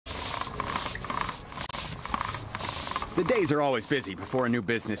The days are always busy before a new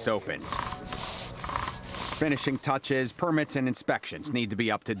business opens. Finishing touches, permits, and inspections need to be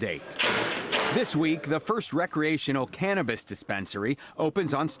up to date. This week, the first recreational cannabis dispensary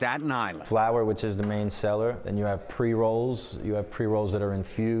opens on Staten Island. Flower, which is the main seller. Then you have pre-rolls. You have pre-rolls that are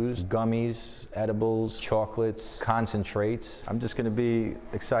infused, gummies, edibles, chocolates, concentrates. I'm just going to be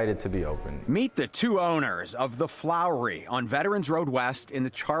excited to be open. Meet the two owners of the Flowery on Veterans Road West in the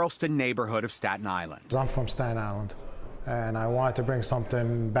Charleston neighborhood of Staten Island. I'm from Staten Island, and I wanted to bring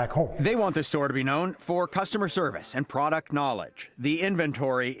something back home. They want the store to be known for customer service and product knowledge. The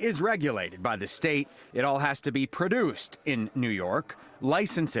inventory is regulated by the state. It all has to be produced in New York.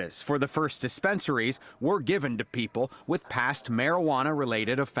 Licenses for the first dispensaries were given to people with past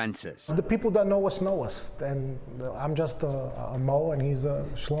marijuana-related offenses. The people that know us, and I'm just a Mo, and he's a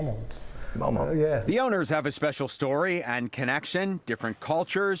Shlomo. Momo. Yeah. The owners have a special story and connection, different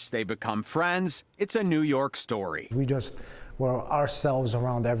cultures, they become friends. It's a New York story. We just were ourselves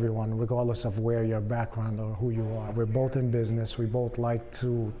around everyone, regardless of where your background or who you are. We're both in business. We both like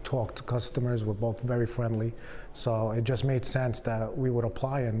to talk to customers. We're both very friendly. So it just made sense that we would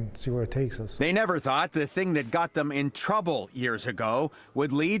apply and see where it takes us. They never thought the thing that got them in trouble years ago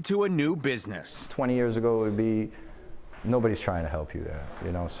would lead to a new business. 20 years ago, it would be nobody's trying to help you there,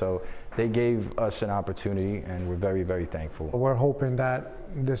 you know, so they gave us an opportunity, and we're very, very thankful. We're hoping that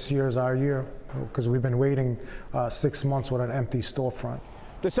this year's our year, because we've been waiting 6 months with an empty storefront.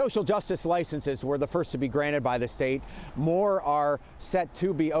 The social justice licenses were the first to be granted by the state. More are set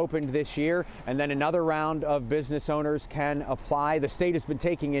to be opened this year, and then another round of business owners can apply. The state has been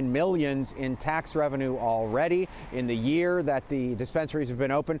taking in millions in tax revenue already in the year that the dispensaries have been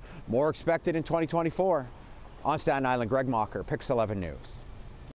open. More expected in 2024. On Staten Island, Greg Mocker, Pix 11 News.